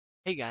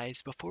Hey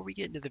guys, before we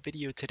get into the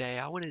video today,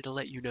 I wanted to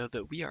let you know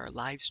that we are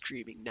live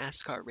streaming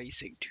NASCAR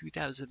Racing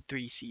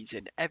 2003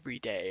 season every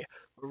day.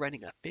 We're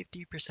running a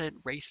 50%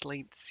 race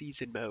length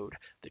season mode,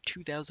 the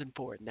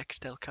 2004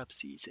 Nextel Cup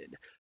season.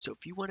 So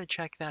if you want to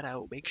check that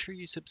out, make sure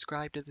you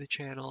subscribe to the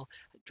channel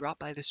and drop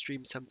by the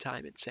stream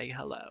sometime and say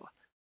hello.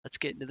 Let's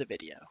get into the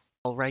video.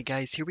 Alright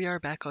guys, here we are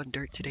back on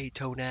Dirt to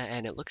Daytona,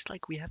 and it looks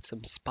like we have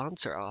some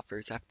sponsor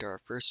offers after our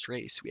first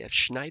race. We have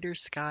Schneider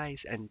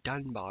Skies and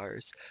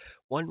Dunbar's.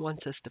 One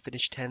wants us to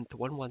finish 10th,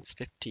 one wants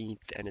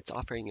 15th, and it's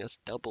offering us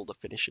double to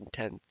finish in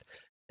 10th.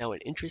 Now, an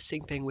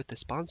interesting thing with the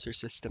sponsor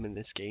system in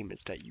this game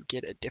is that you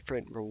get a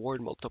different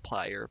reward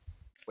multiplier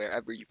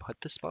wherever you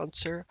put the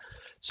sponsor.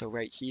 So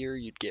right here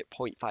you'd get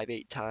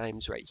 0.58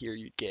 times, right here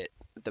you'd get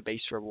the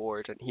base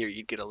reward, and here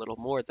you'd get a little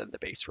more than the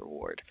base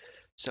reward.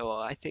 So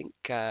I think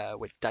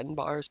with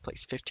Dunbar's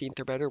place 15th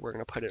or better, we're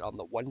going to put it on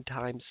the 1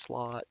 time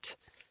slot,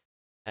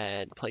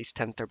 and place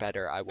 10th or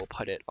better, I will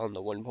put it on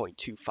the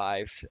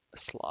 1.25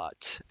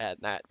 slot. And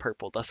that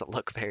purple doesn't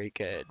look very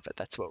good, but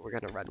that's what we're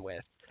going to run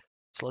with.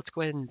 So let's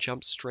go ahead and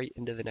jump straight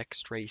into the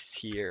next race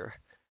here.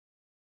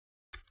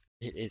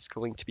 It is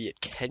going to be at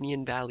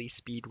Canyon Valley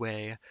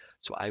Speedway,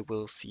 so I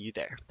will see you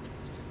there.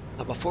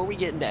 Now, before we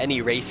get into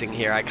any racing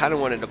here, I kind of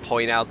wanted to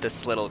point out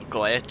this little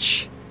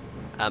glitch.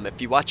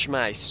 If you watch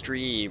my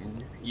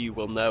stream, you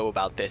will know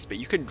about this, but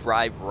you can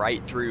drive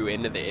right through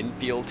into the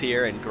infield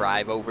here and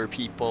drive over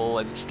people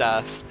and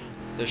stuff.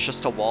 There's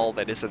just a wall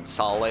that isn't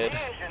solid.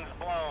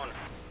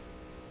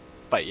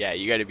 But yeah,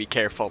 you gotta be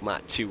careful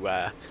not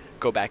to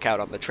go back out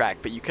on the track,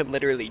 but you can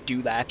literally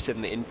do laps in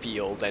the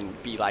infield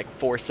and be like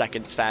 4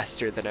 seconds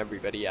faster than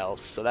everybody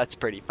else, so that's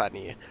pretty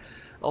funny.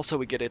 Also,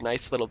 we get a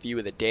nice little view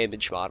of the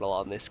damage model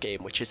on this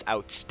game, which is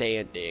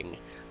outstanding.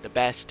 The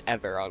best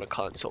ever on a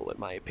console, in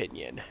my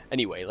opinion.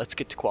 Anyway, let's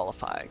get to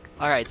qualifying.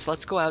 Alright, so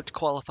let's go out to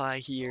qualify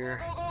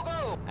here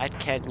at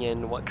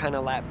Canyon. What kind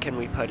of lap can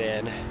we put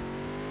in?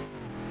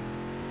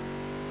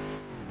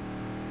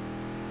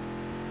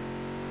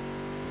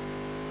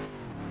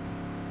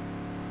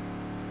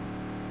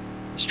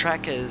 This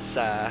track is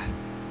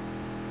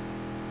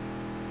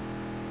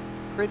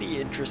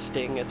pretty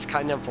interesting. It's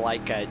kind of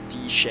like a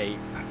D shape,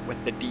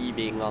 with the D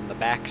being on the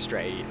back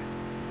straight.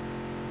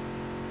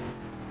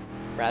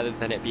 Rather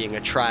than it being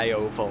a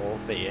tri-oval,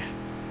 the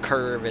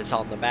curve is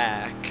on the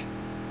back.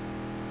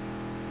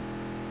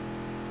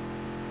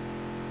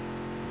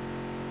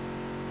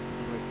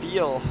 We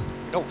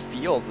don't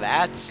feel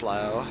that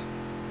slow.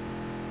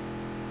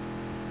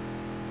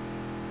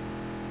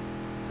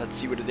 Let's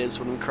see what it is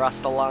when we cross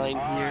the line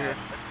here.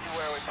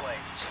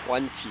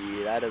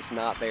 20, that is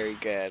not very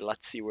good.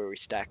 Let's see where we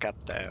stack up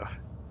though.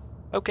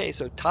 Okay,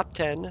 so top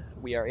 10,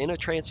 we are in a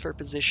transfer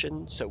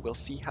position, so we'll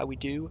see how we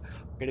do.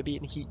 We're going to be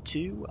in Heat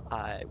 2.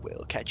 I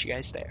will catch you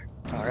guys there.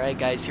 Alright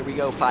guys, here we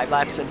go, 5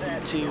 laps in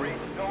Heat 2.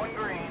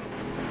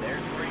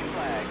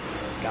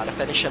 Gotta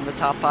finish in the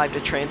top 5 to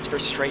transfer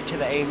straight to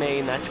the A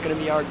main. That's going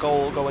to be our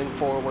goal going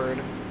forward,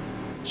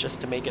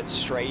 just to make it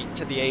straight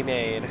to the A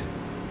main.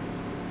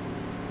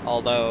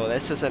 Although,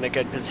 this isn't a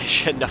good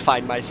position to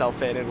find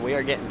myself in, and we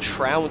are getting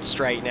trounced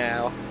right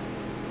now.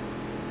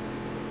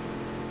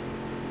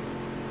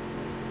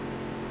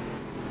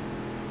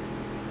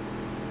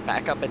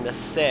 Back up into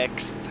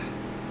 6th.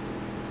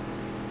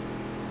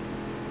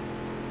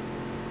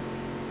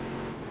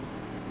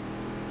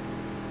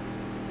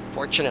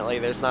 Fortunately,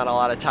 there's not a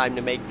lot of time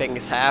to make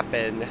things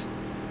happen.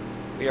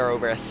 We are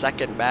over a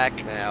second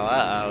back now.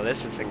 Uh-oh,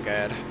 this isn't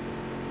good.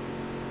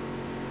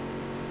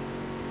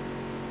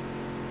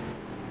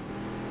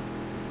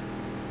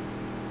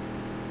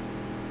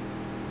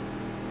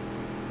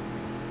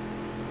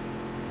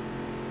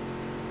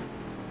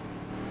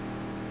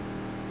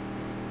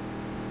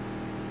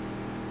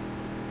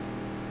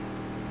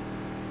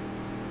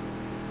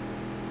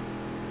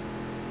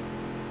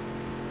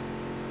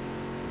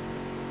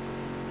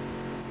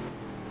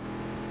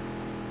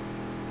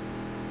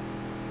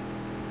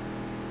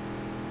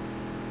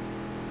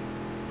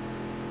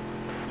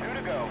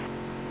 Go.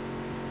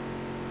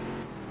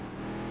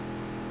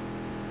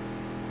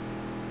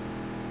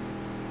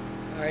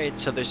 Alright,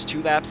 so there's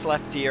 2 laps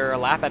left here, a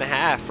lap and a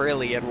half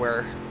really, and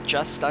we're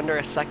just under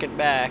a second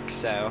back,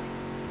 so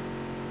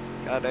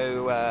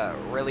gotta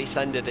really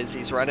send it as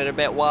he's running a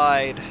bit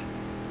wide.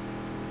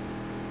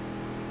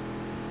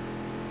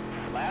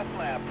 Last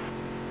lap.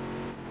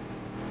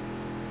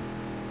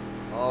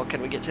 Oh,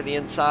 can we get to the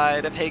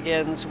inside of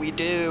Higgins? We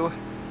do.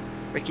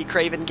 Ricky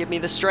Craven, give me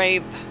the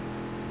strength.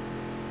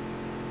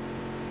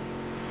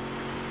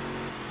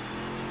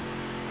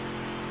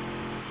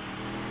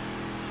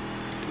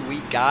 We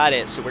got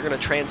it, so we're going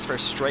to transfer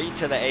straight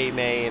to the A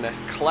main.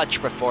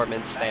 Clutch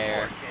performance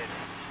there.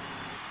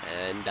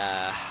 And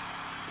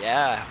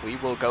yeah, we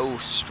will go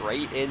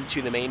straight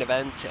into the main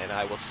event, and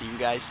I will see you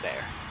guys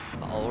there.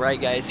 Alright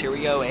guys, here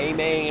we go, A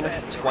main,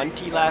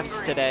 20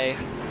 laps today.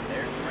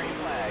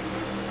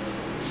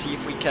 See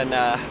if we can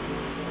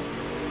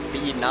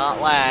be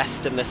not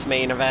last in this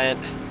main event.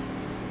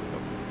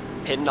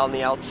 Pinned on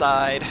the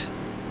outside.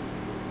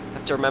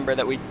 Have to remember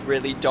that we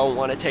really don't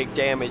want to take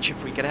damage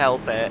if we can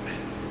help it.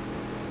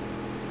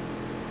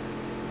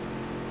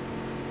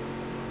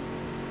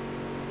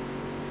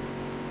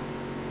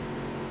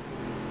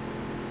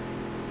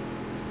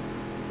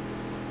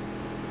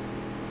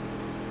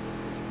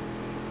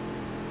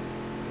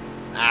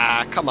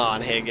 Ah, come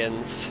on,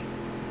 Higgins.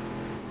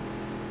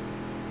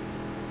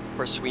 Of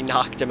course, we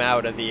knocked him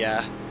out of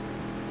the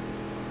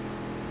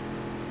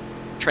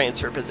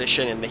transfer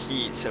position in the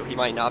heat, so he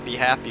might not be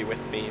happy with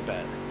me,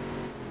 but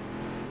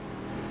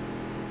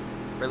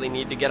really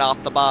need to get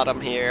off the bottom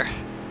here.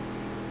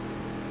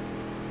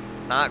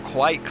 Not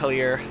quite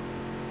clear.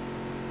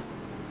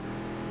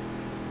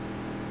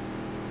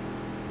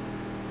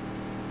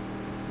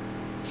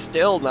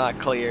 Still not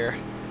clear.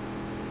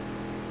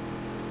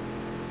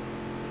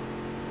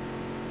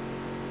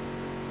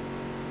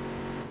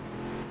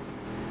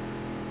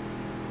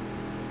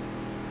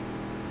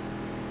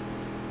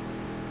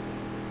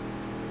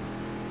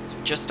 So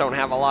we just don't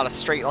have a lot of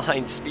straight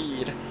line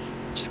speed.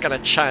 Just gonna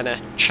try to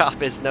chop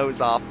his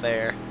nose off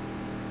there.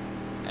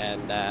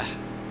 And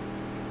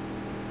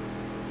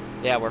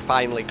yeah, we're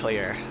finally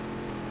clear.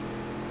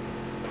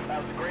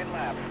 That was a great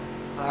lap.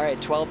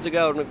 Alright, 12 to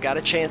go, and we've got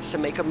a chance to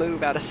make a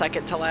move out of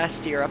second to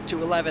last here, up to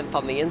 11th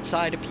on the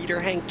inside of Peter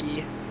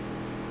Henke.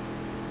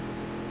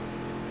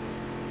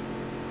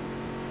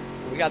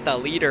 We got the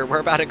leader.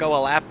 We're about to go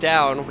a lap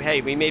down. Hey,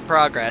 we made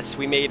progress.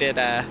 We made it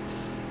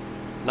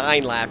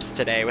 9 laps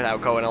today without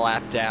going a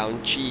lap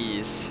down.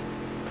 Jeez.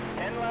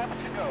 10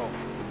 laps to go.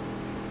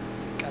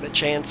 Got a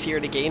chance here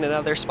to gain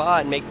another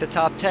spot and make the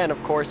top 10.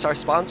 Of course, our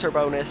sponsor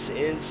bonus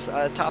is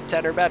top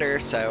 10 or better,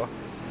 so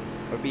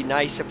it would be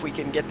nice if we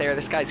can get there.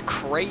 This guy's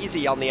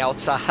crazy on the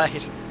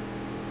outside.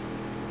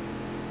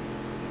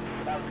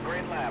 That was a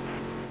great lap.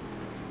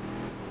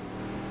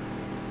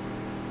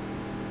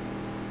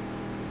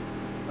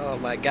 Oh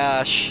my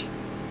gosh.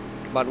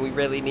 Come on, we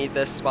really need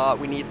this spot.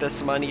 We need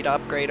this money to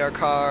upgrade our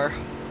car.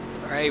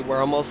 Alright, we're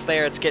almost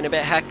there. It's getting a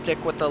bit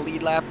hectic with the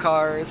lead lap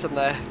cars and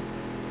the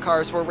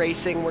cars we're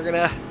racing. We're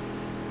gonna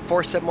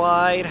force him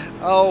wide.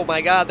 Oh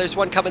my god, there's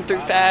one coming through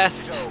 5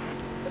 laps to fast. go.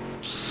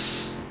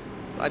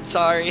 I'm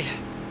sorry.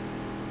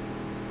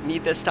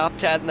 Need this top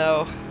 10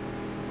 though.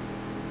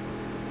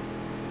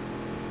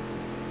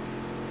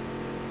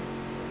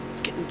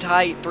 It's getting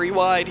tight. 3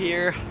 wide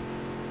here.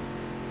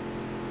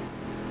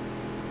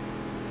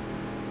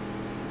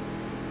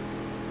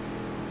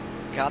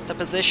 Got the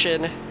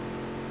position.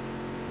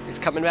 He's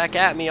coming back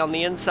at me on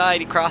the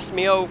inside. He crossed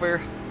me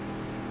over.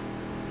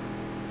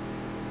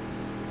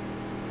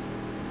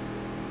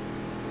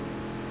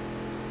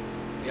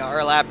 We are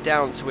a lap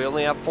down, so we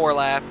only have 4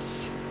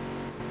 laps.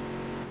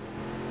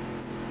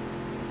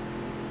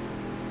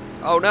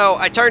 Oh no,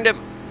 I turned him.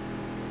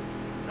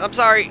 I'm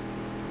sorry.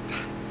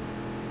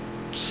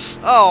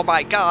 Oh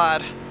my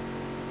god.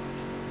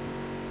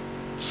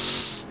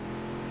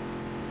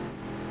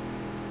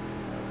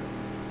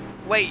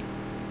 Wait.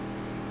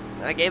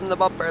 I gave him the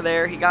bumper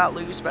there. He got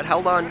loose, but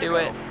held on to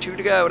it. 2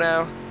 to go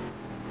now.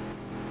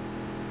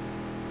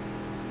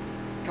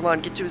 Come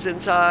on, get to his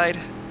inside.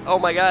 Oh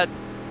my god.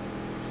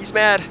 He's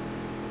mad.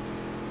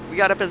 We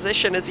got a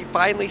position as he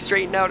finally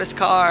straightened out his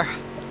car.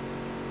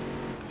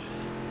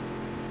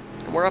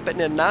 And we're up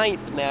into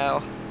 9th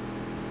now.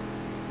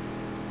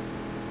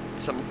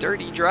 Some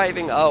dirty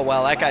driving. Oh,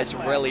 well, that guy's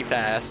really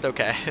fast.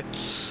 Okay.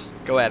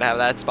 Go ahead, have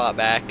that spot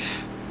back.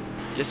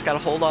 Just gotta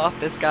hold off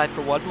this guy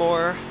for one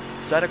more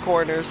set of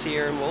corners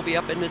here, and we'll be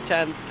up into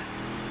 10th.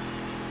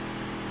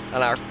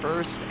 On our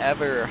first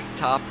ever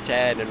top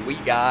 10, and we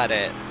got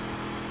it.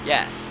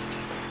 Yes.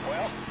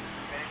 Well, finished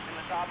in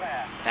the top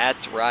half.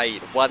 That's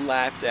right. 1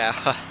 lap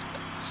down.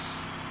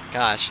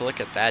 Gosh, look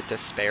at that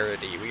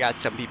disparity. We got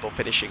some people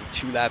finishing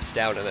 2 laps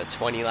down in a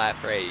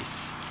 20-lap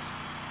race.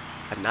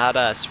 And not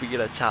us. We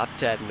get a top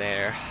 10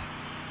 there.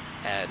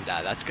 And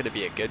that's going to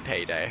be a good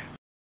payday.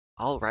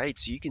 Alright,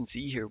 so you can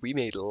see here we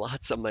made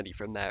lots of money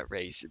from that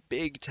race.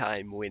 Big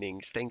time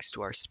winnings thanks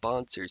to our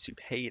sponsors who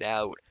paid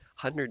out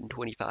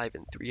 $125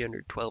 and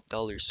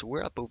 $312. So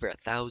we're up over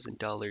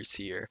 $1,000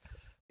 here.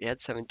 We had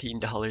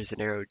 $17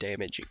 in aero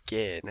damage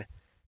again.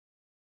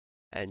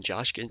 And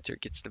Josh Ginter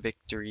gets the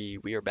victory.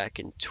 We are back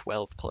in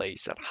 12th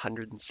place at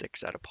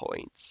 106 out of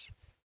points.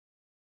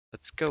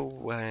 Let's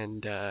go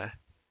and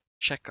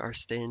check our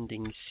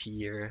standings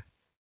here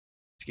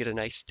to get a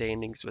nice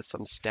standings with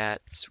some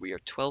stats. We are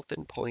 12th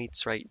in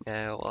points right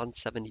now on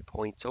 70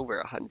 points, over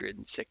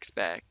 106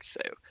 back.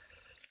 So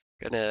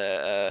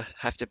gonna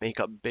have to make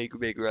a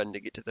big run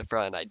to get to the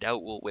front. I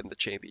doubt we'll win the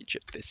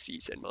championship this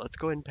season, but let's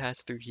go ahead and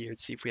pass through here and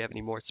see if we have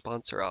any more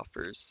sponsor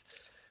offers.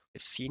 We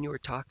have Senior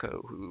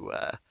Taco, who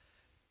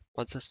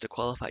wants us to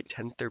qualify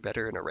 10th or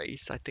better in a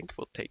race. I think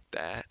we'll take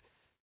that.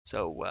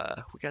 So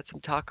we got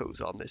some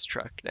tacos on this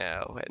truck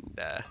now, and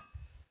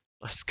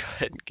let's go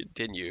ahead and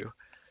continue.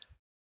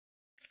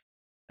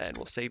 And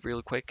we'll save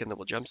real quick, and then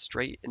we'll jump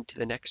straight into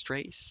the next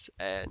race,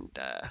 and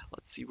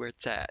let's see where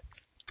it's at.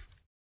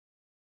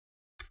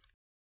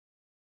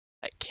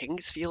 At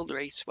Kingsfield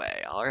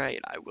Raceway. Alright,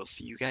 I will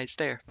see you guys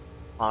there.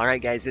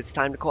 Alright guys, it's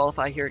time to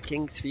qualify here at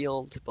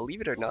Kingsfield.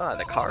 Believe it or not,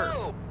 the car,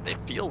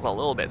 it feels a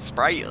little bit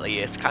sprightly.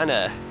 It's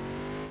kinda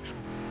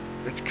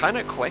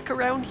quick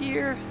around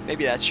here.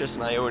 Maybe that's just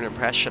my own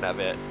impression of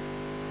it.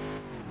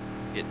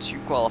 Get 2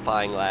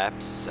 qualifying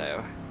laps,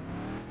 so.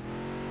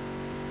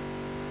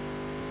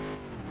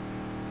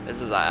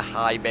 This is a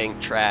high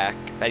bank track.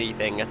 If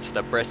anything, it's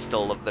the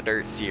Bristol of the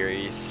dirt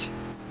series.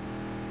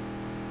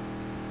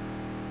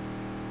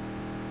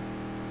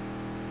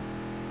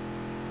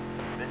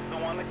 This is the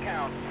one that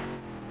counts.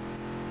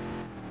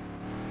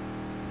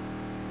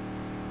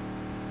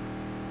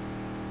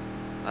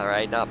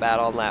 Alright, not bad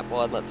on lap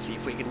 1. Let's see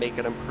if we can make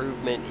an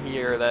improvement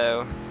here,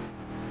 though.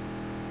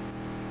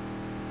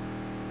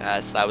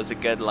 Yes, that was a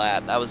good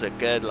lap. That was a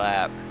good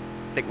lap.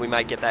 I think we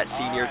might get that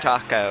senior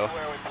taco.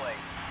 Where we place.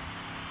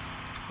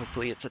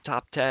 Hopefully it's a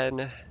top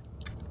 10.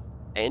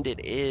 And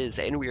it is.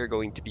 And we are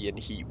going to be in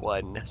Heat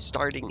 1,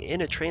 starting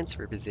in a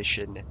transfer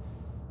position.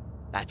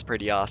 That's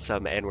pretty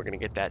awesome. And we're going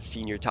to get that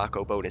senior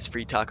taco bonus.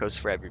 Free tacos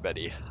for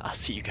everybody. I'll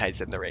see you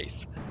guys in the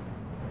race.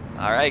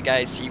 Alright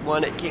guys, Heat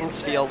 1 at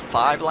Kingsfield.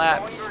 5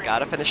 laps.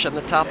 Gotta finish in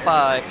the top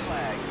 5.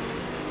 Flag.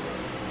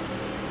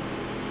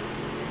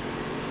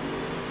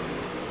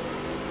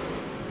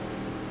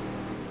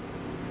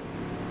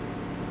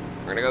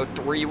 We're gonna go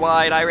 3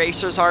 wide.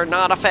 iRacers are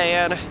not a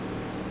fan.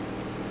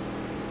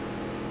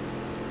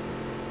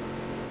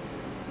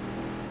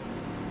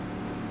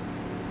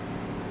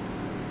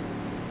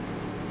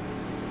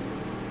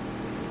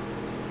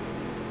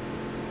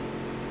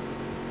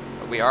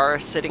 But we are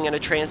sitting in a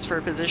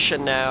transfer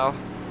position now.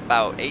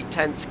 About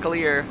 8/10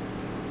 clear.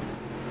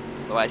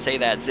 Though I say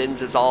that,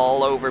 Zins is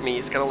all over me.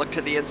 He's gonna look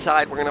to the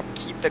inside. We're gonna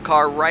keep the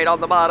car right on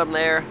the bottom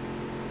there.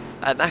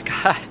 And that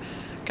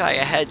guy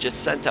ahead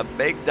just sent a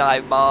big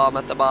dive bomb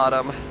at the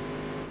bottom.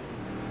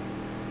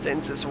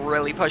 Zins is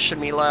really pushing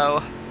me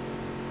low.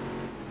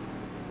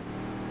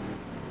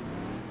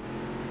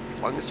 As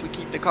long as we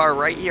keep the car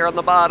right here on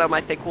the bottom,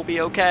 I think we'll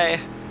be okay.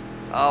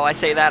 Oh, I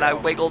say that, I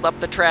wiggled up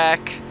the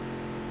track.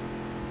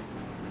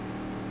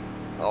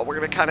 Oh, we're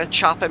gonna kind of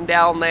chop him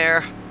down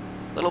there.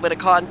 A little bit of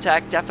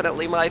contact,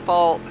 definitely my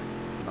fault.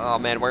 Oh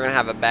man, we're gonna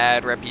have a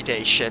bad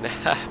reputation.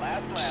 Last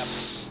lap.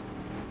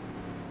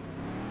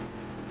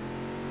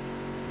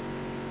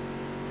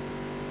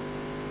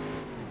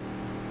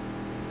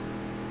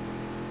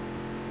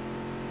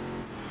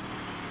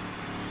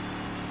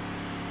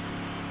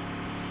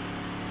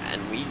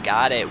 And we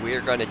got it.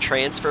 We're going to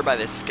transfer by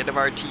the skin of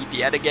our teeth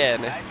yet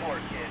again. Nice work,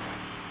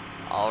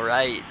 kid.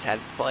 Alright,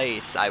 10th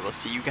place. I will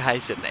see you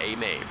guys in the A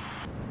main.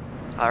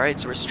 Alright,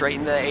 so we're straight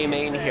in the A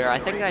main here. I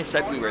think I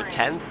said we were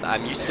 10th.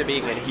 I'm used to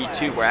being in Heat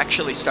 2. We're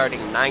actually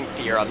starting 9th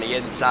here on the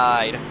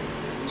inside.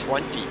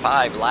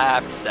 25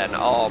 laps, and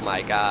oh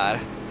my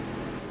god.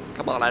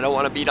 Come on, I don't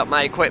want to beat up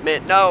my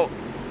equipment. No!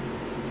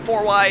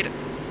 4 wide.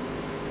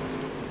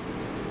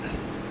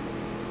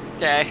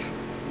 Okay.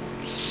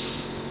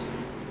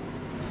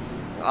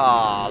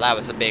 Oh, that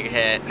was a big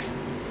hit.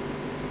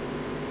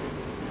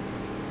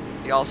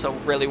 We also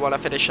really want to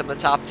finish in the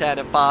top 10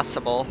 if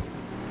possible.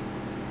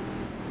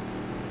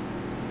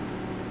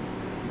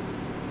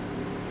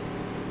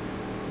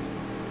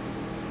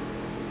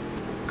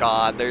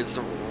 God, there's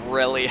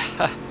really...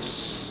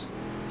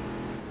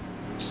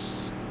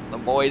 The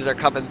boys are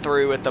coming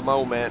through at the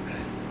moment.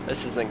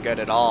 This isn't good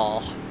at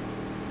all.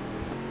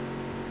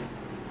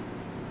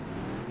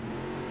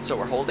 So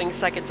we're holding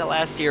second to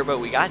last here, but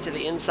we got to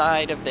the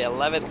inside of the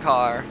 11th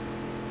car.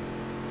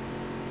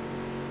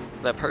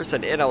 The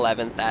person in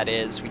 11th, that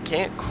is. We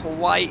can't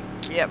quite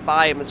get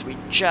by him as we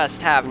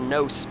just have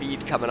no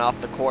speed coming off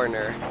the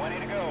corner. 20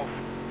 to go.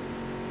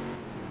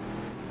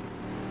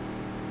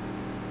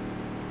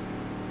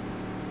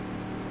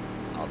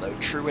 Although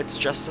Truett's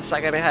just a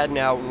second ahead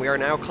now, and we are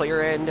now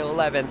clear into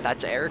 11th.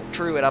 That's Eric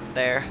Truett up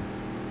there.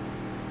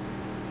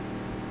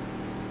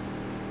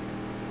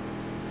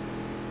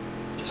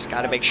 Just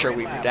got to make sure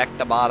we protect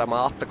the bottom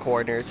off the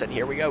corners. And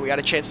here we go. We got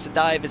a chance to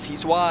dive as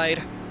he's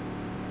wide.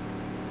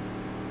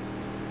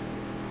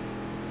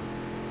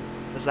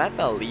 Is that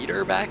the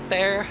leader back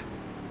there?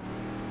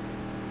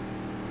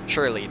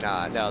 Surely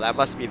not. No, that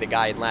must be the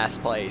guy in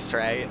last place,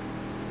 right?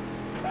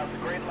 That was a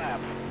great lap.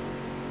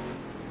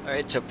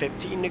 Alright, so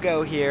 15 to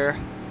go here.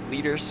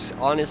 Leader's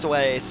on his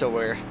way, so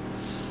we're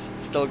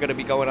still going to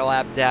be going a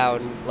lap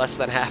down less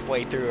than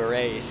halfway through a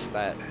race.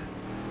 But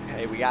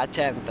hey, we got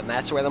 10th, and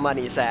that's where the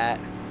money's at.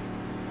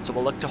 So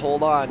we'll look to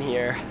hold on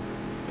here.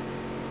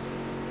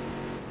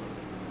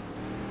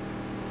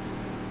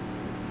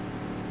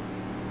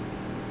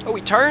 Oh, we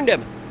turned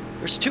him.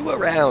 There's 2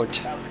 around.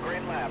 That was a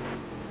great lap.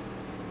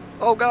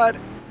 Oh god.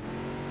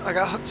 I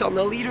got hooked on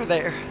the leader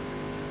there.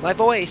 My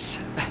voice.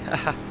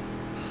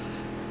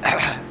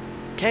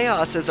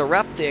 Chaos is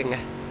erupting.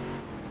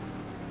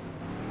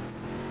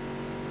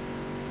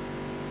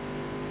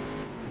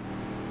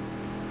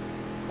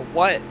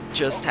 What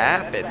just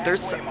happened?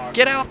 There's...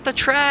 Get off the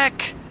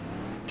track!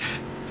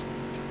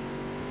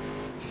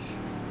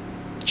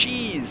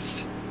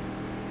 Jeez.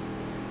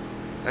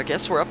 I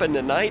guess we're up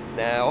into ninth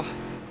now.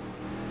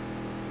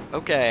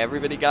 Okay,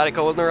 everybody got it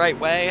going the right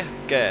way?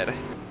 Good.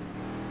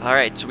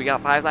 Alright, so we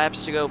got 5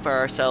 laps to go for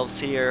ourselves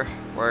here.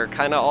 We're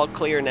kind of all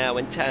clear now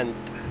in 10th.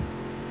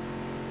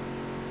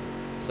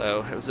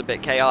 So it was a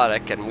bit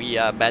chaotic, and we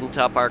bent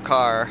up our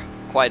car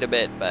quite a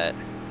bit, but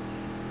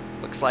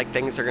looks like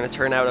things are going to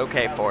turn out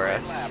okay That was a for great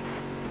us. lap.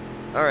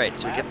 Alright,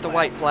 so we Last get the lap.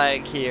 white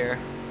flag here,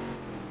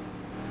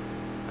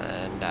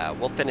 and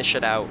we'll finish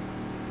it out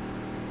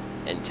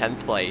in 10th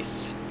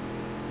place.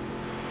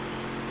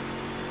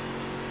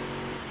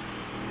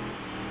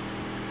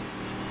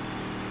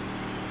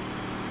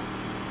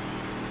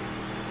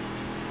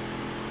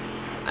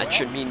 That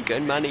should mean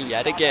good money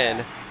yet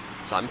again.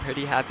 So I'm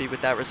pretty happy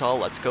with that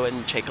result. Let's go ahead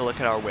and take a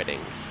look at our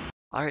winnings.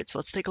 Alright, so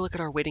let's take a look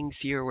at our winnings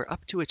here. We're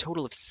up to a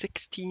total of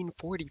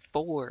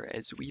 1644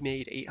 as we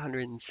made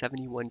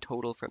 871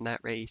 total from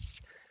that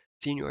race.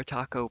 Senior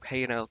Taco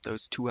paying out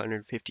those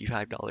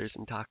 $255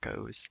 in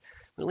tacos.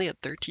 We only had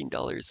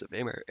 $13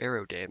 of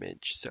aero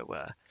damage, so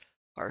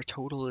our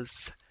total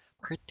is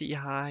pretty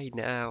high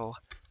now.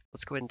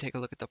 Let's go ahead and take a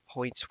look at the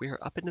points. We are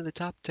up into the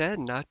top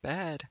 10, not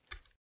bad.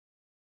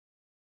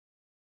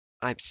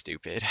 I'm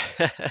stupid.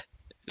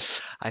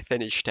 I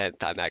finished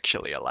 10th, I'm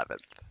actually 11th.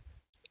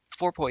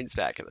 4 points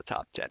back in the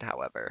top 10,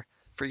 however.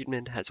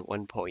 Friedman has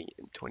 1 point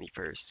in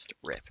 21st.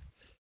 RIP.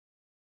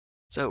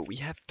 So we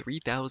have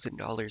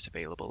 $3,000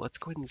 available. Let's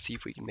go ahead and see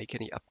if we can make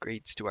any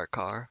upgrades to our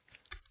car.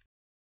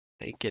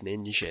 Think an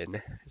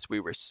engine, as we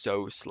were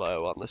so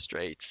slow on the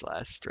straights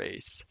last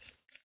race.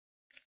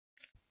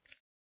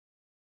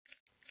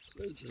 So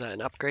this is an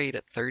upgrade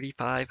at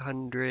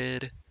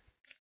 3,500.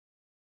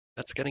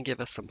 That's going to give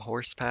us some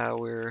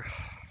horsepower.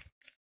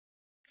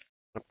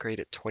 Upgrade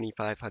at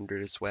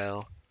 2,500 as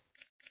well.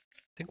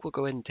 I think we'll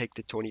go ahead and take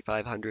the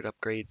 2,500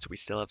 upgrades so we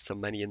still have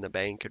some money in the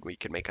bank and we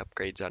can make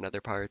upgrades on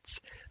other parts.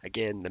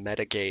 Again, the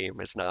meta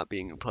game is not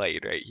being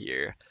played right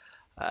here.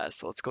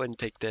 So let's go ahead and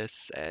take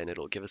this and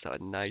it'll give us a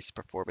nice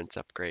performance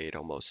upgrade,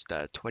 almost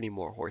 20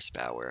 more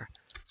horsepower.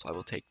 So I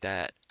will take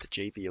that, the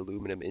JV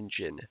aluminum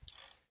engine.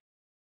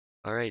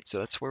 Alright, so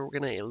that's where we're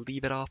going to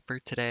leave it off for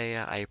today.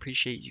 I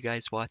appreciate you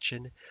guys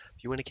watching.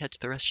 If you want to catch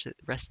the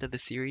rest of the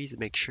series,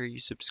 make sure you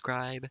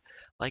subscribe,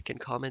 like, and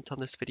comment on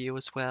this video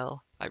as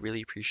well. I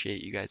really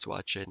appreciate you guys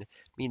watching. It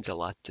means a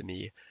lot to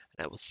me,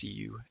 and I will see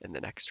you in the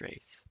next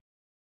race.